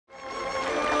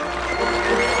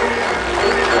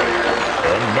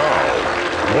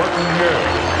ahead,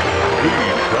 the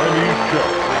Chinese Show.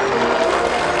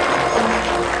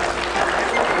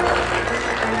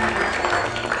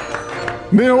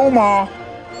 Ni hao ma.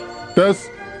 That's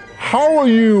how are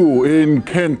you in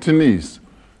Cantonese.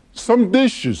 Some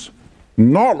dishes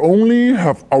not only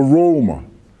have aroma,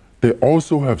 they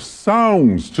also have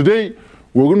sounds. Today,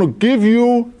 we're going to give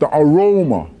you the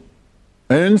aroma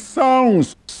and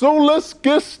sounds. So let's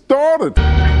get started.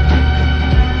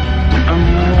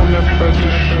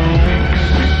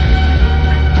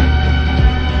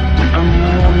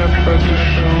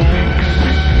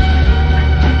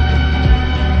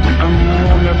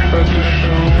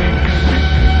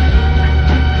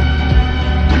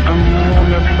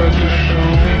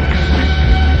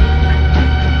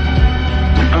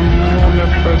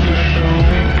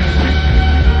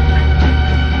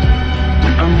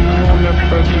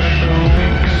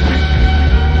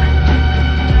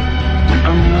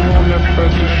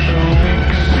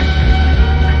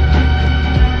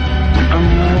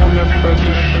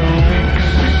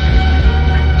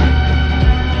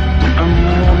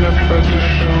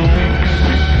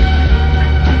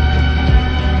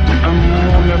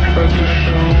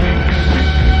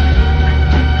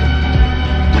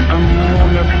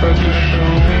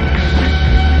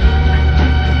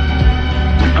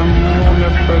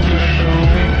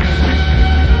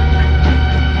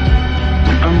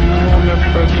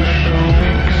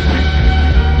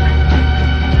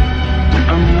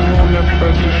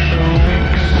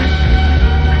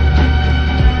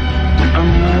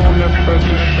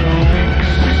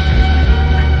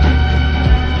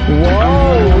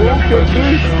 Wow, look at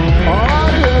this! I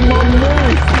am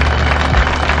amazed!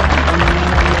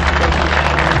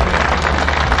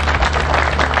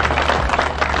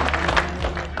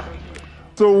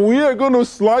 So we are going to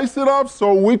slice it up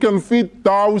so we can feed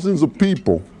thousands of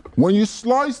people. When you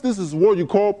slice, this is what you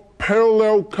call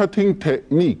parallel cutting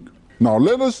technique. Now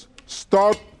let us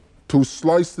start to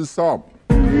slice this up.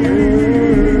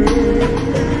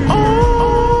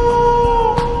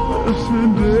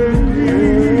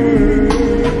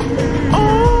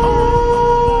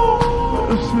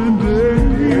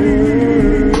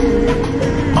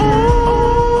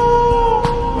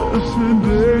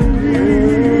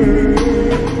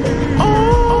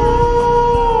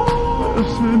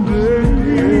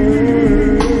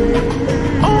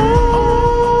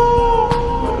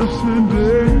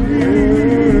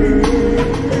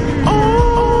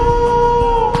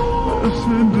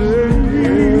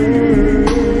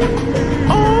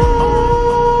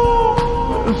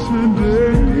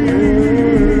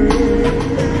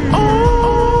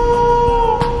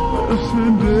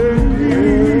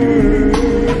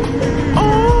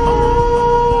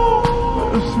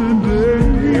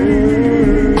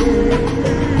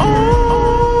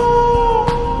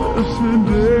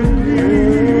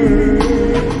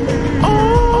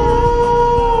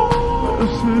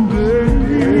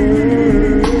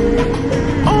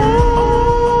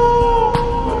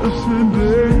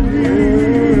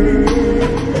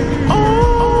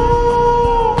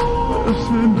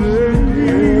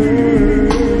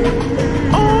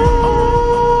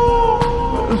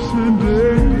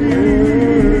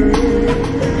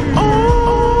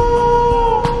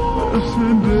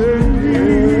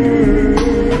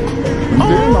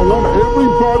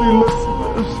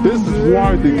 This is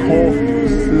why they call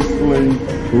sizzling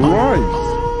rice.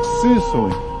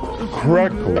 Sizzling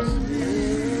crackles.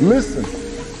 Listen.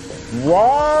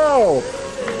 Wow!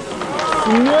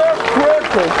 Snap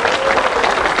crackles.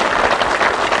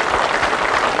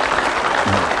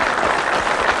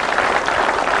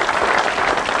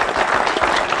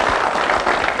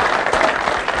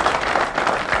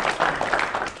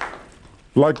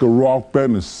 Like a rock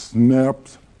band, it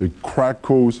snaps, it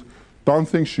crackles. Don't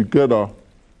think she get a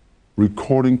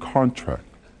recording contract.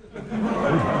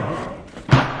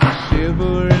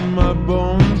 Shiver in my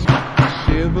bones,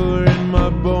 shiver in my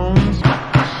bones,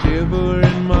 shiver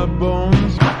in my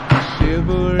bones,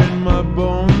 shiver in my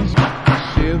bones,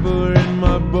 shiver in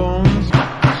my bones,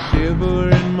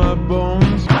 shiver in my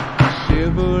bones,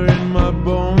 shiver in my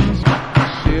bones,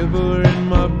 shiver in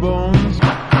my bones,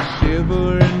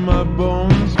 shiver in my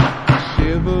bones,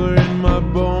 shiver in my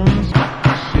bones,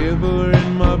 shiver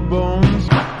in my bones,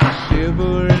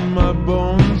 shiver in my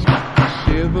bones,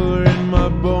 shiver in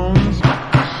my bones,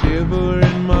 shiver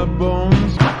in my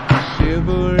bones,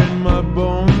 shiver in my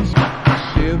bones,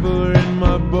 shiver in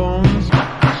my bones,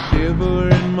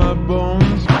 shiver in my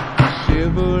bones,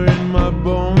 shiver in my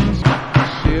bones,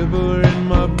 shiver in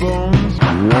my bones.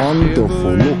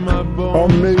 Wonderful. Look, I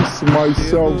amaze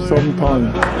myself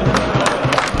sometimes.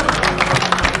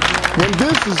 When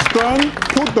this is done,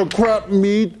 put the crab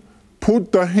meat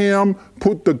put the ham,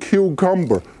 put the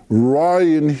cucumber right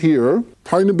in here.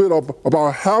 Tiny bit of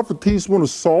about half a teaspoon of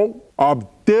salt, a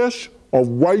dash of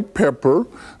white pepper,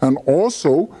 and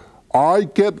also I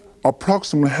get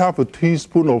approximately half a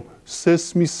teaspoon of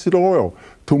sesame seed oil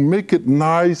to make it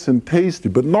nice and tasty,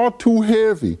 but not too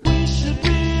heavy.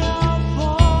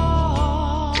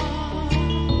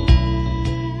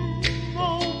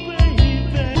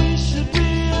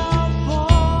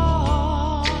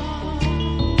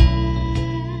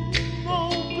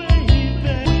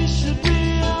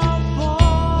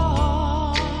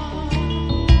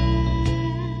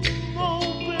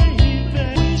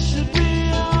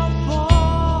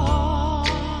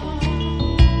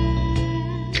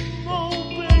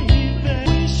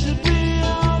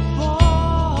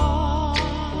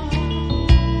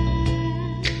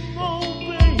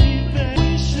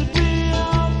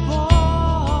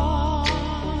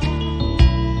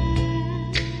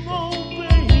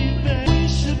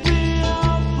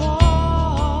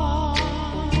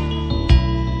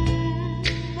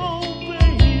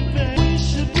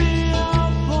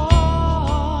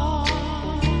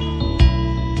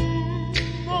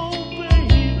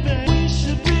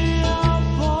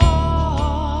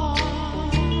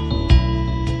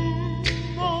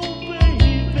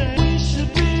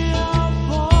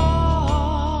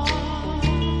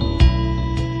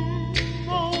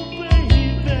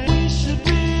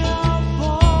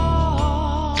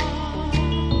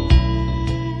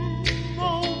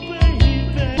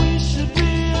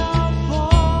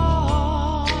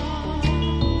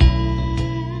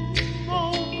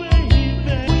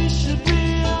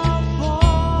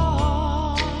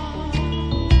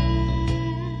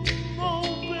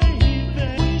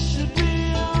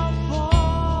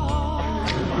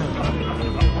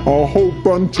 A whole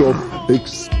bunch of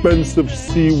expensive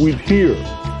seaweed here.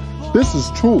 This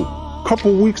is true. A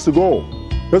couple weeks ago,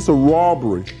 there's a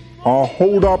robbery. A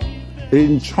hold up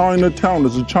in Chinatown.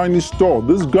 There's a Chinese store.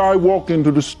 This guy walked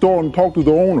into the store and talked to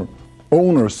the owner.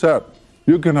 Owner said,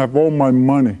 "You can have all my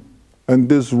money." And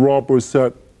this robber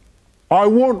said, "I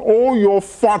want all your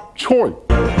fat choy."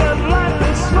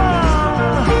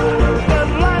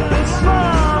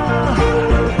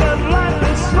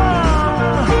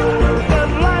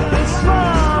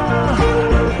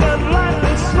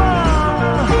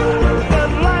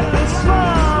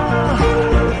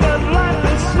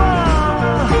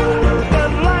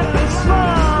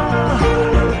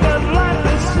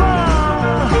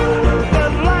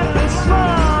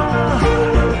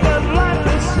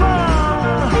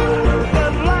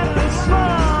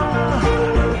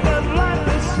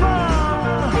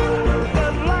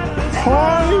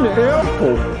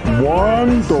 Pineapple,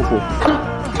 wonderful.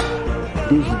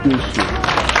 This dish.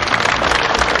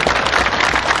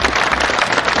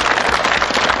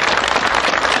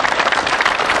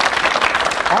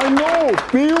 I know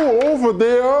Bill over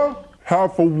there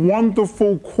have a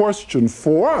wonderful question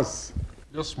for us.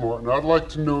 Yes, Martin. I'd like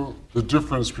to know the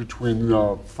difference between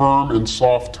firm and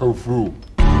soft tofu.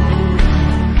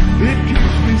 It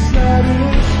keeps me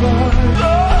satisfied.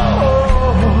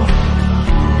 Oh.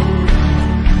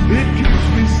 It keeps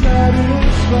me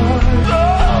satisfied.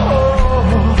 Oh.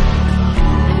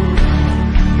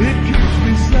 It keeps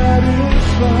me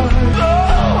satisfied.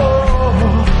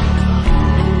 Oh.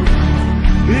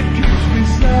 It keeps me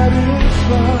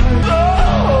satisfied.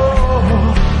 Oh.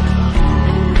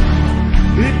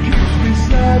 It keeps me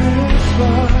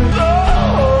satisfied. Oh.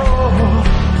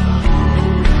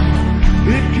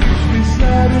 It keeps me satisfied. Oh. It keeps me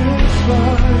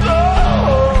satisfied. Oh.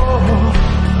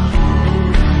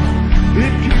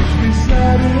 It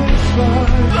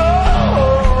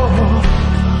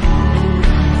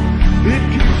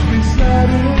keeps me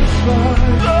satisfied.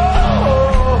 Oh.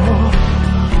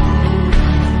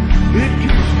 It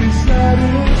keeps me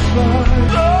satisfied.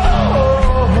 Oh.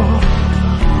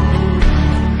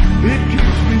 It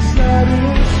keeps me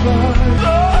satisfied.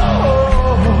 Oh.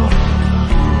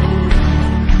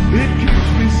 It keeps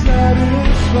me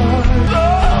satisfied.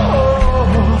 Oh.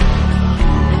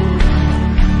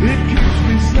 It keeps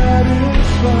me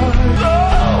satisfied. Oh.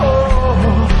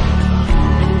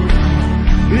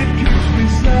 It keeps me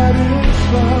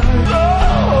satisfied.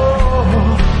 Oh.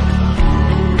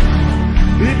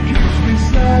 It keeps me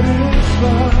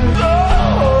satisfied.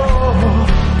 Oh.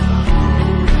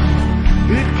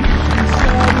 It keeps me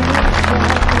satisfied.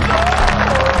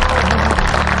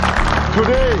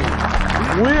 Today,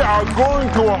 we are going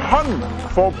to hunt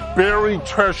for buried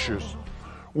treasures.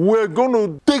 We're going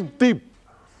to dig deep.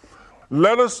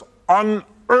 Let us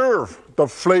unearth the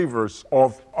flavors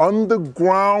of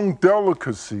underground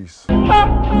delicacies. Oh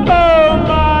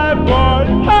my boy,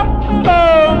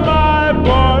 oh my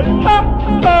boy,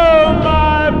 oh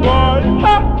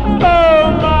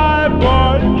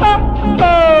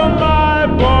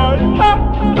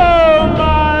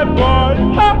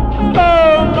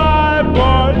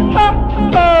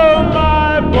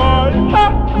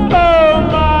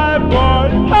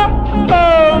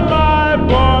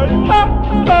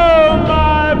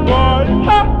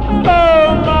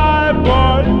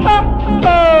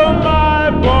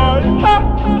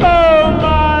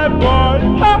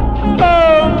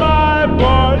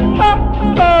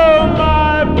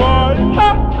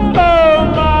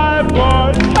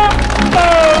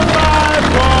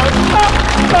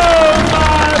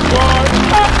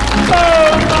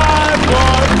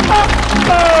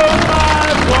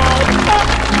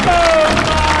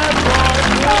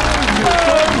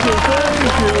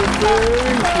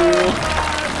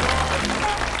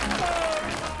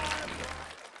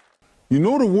You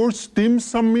know the word dim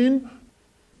sum mean?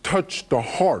 Touch the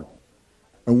heart.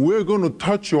 And we're going to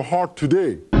touch your heart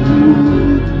today.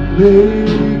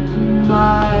 Make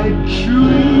my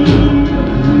dream.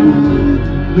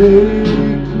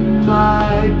 Make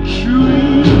my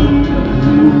dream.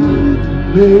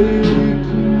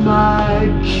 Make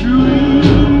my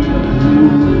dream.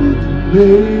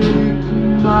 Make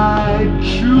my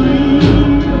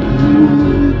dream.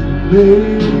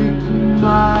 Make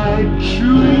my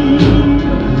dream.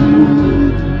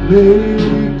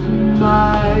 Make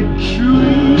my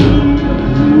dream.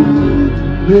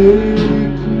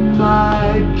 Make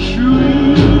my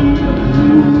dream.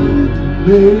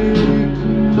 Make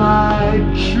my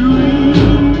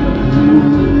dream.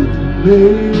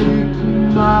 Make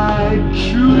my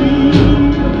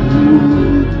dream.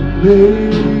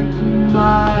 Make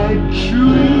my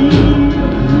dream.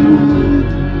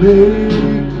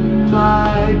 Make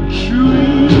my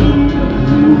dream.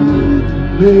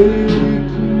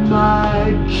 Make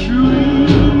my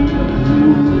dream.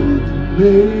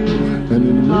 And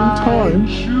in the meantime,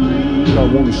 I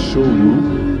want to show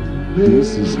you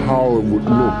this is how it would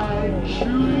look.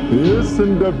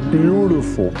 Isn't that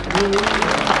beautiful?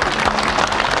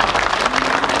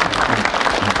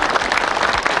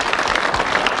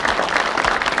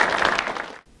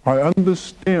 I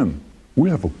understand. We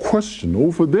have a question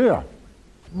over there.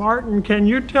 Martin, can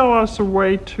you tell us a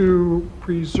way to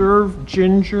preserve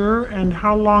ginger and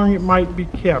how long it might be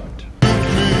kept?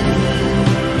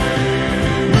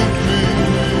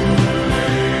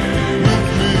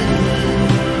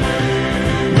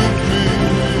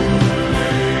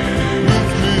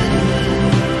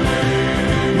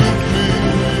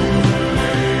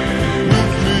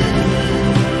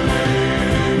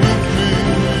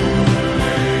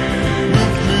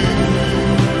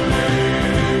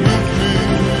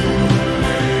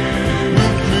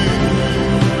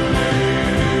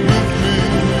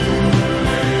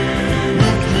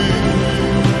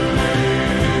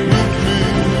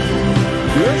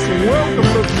 Let's welcome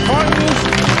the tiniest,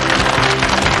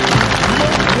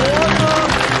 most warmer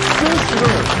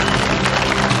sister.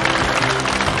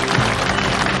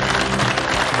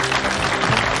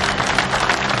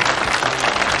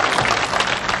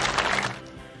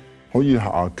可以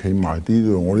下企埋啲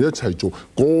嘅，我哋一齊做，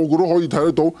個個都可以睇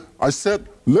得到。I said,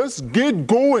 let's get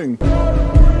going.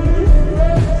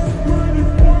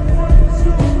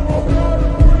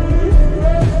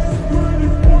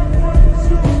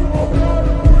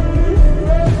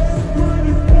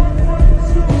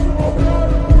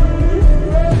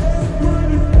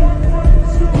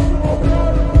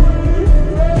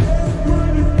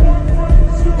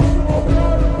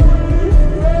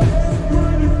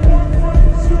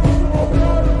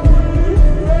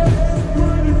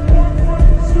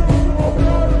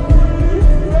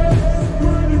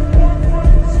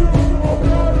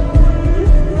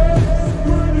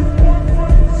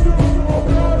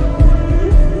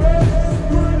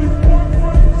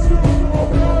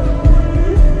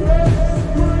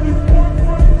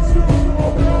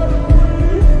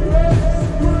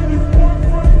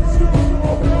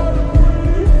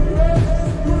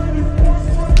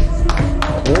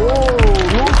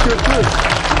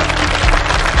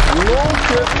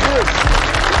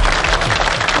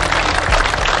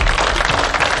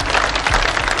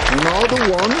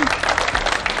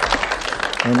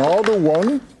 Another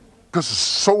one, because it's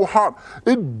so hot,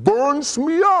 it burns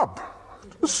me up.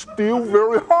 It's still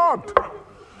very hot.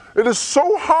 It is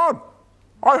so hot.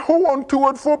 I hold on to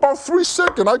it for about 3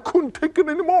 seconds. I couldn't take it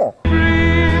anymore.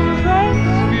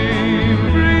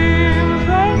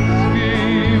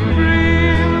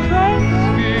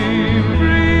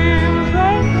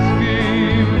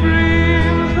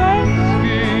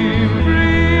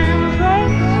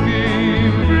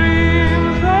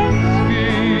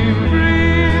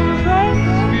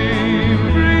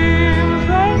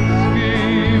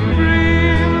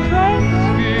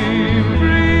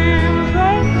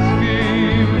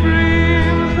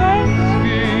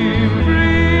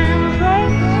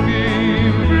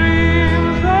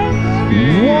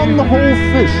 One whole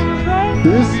fish.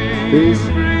 This is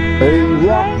a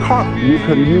rock cod. You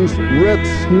can use red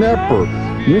snapper.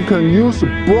 You can use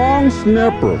brown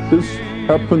snapper. This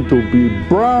happened to be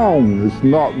brown. It's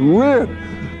not red.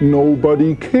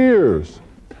 Nobody cares.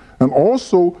 And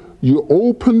also, you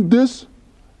open this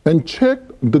and check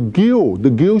the gill. The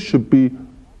gill should be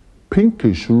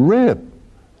pinkish red.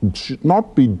 It should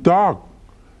not be dark.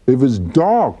 If it's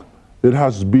dark, it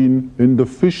has been in the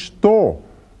fish store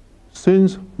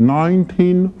since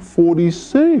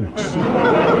 1946.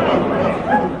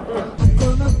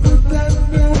 Gonna put that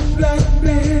black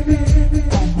baby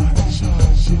on my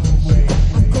charge away.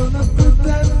 Gonna put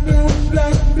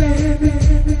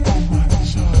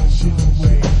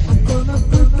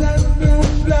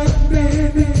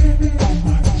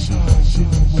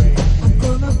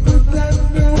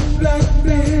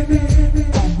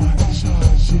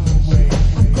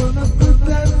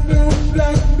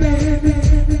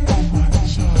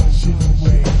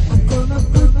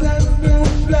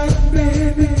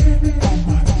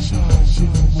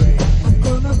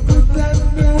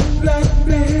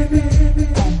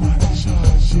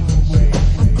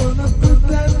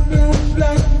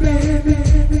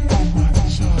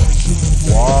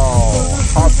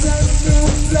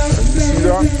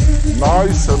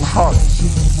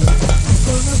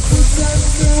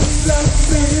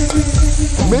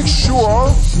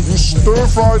You stir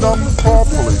fry them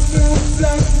properly.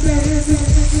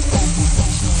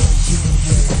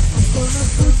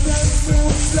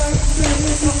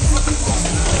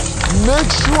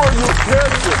 Make sure you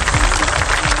catch it.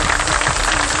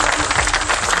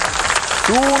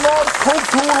 Do not cook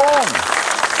too long.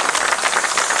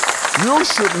 You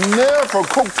should never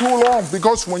cook too long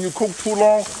because when you cook too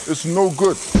long, it's no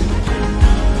good.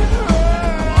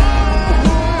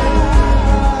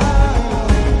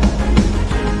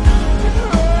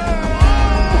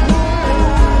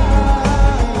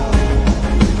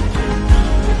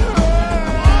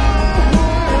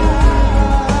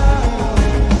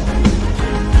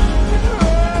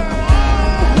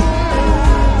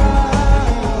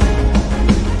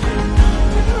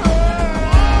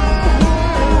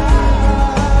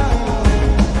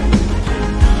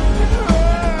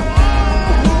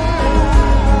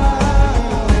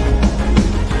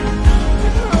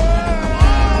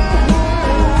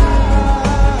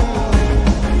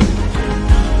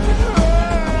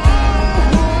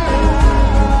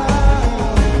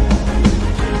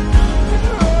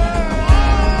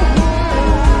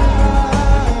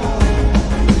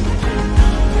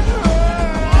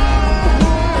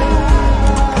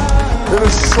 It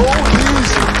is so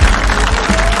easy.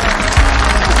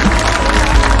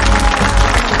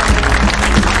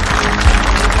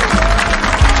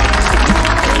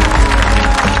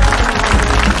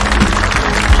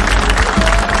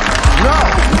 Now,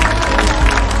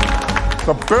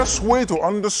 the best way to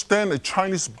understand a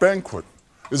Chinese banquet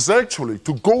is actually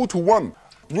to go to one.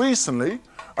 Recently,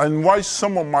 I invited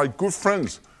some of my good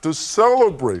friends to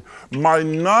celebrate my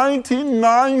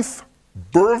 99th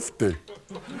birthday.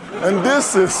 And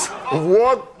this is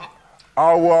what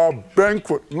our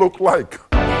banquet looked like.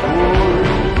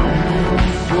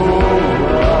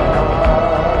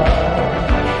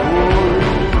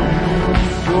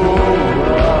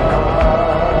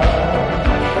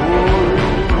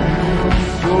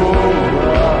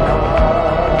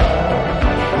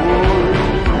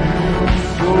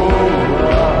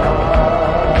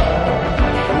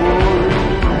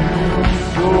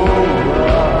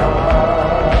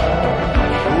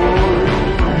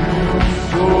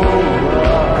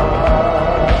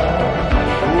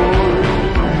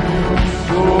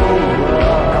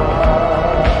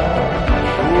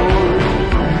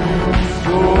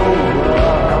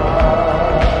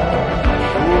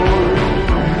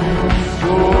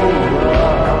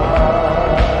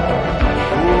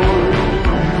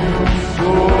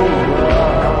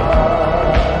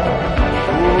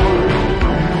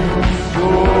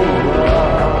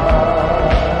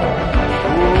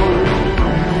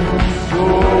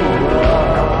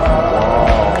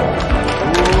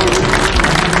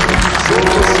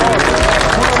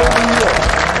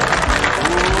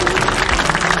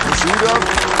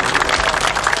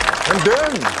 And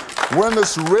then, when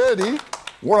it's ready,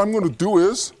 what I'm going to do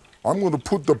is, I'm going to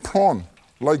put the prawn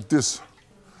like this.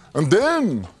 And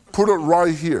then, put it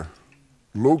right here.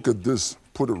 Look at this.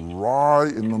 Put it right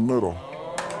in the middle.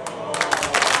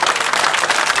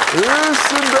 Isn't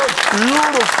that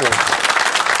beautiful?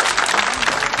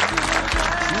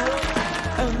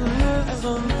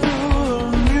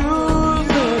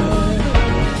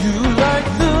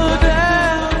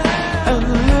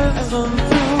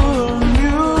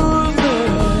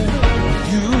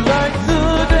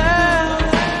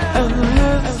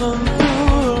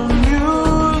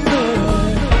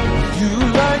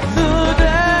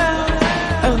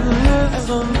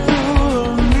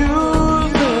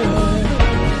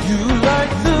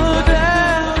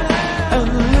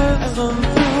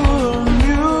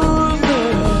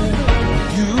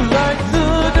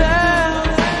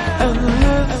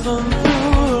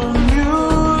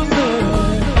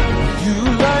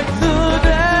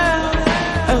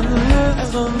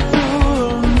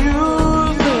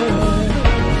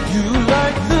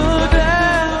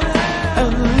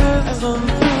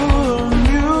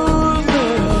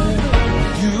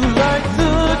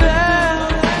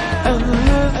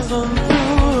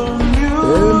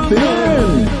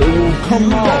 Then it will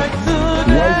come out like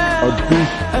a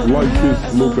dish like this.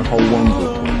 Look at how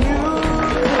wonderful.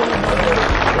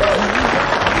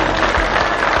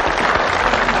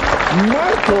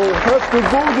 Michael has to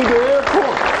go to the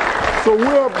airport. So we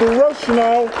have to rush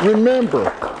now. Remember,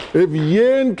 if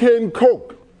Yan can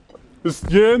cook,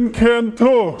 Yan can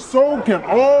too. so can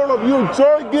all of you.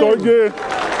 Join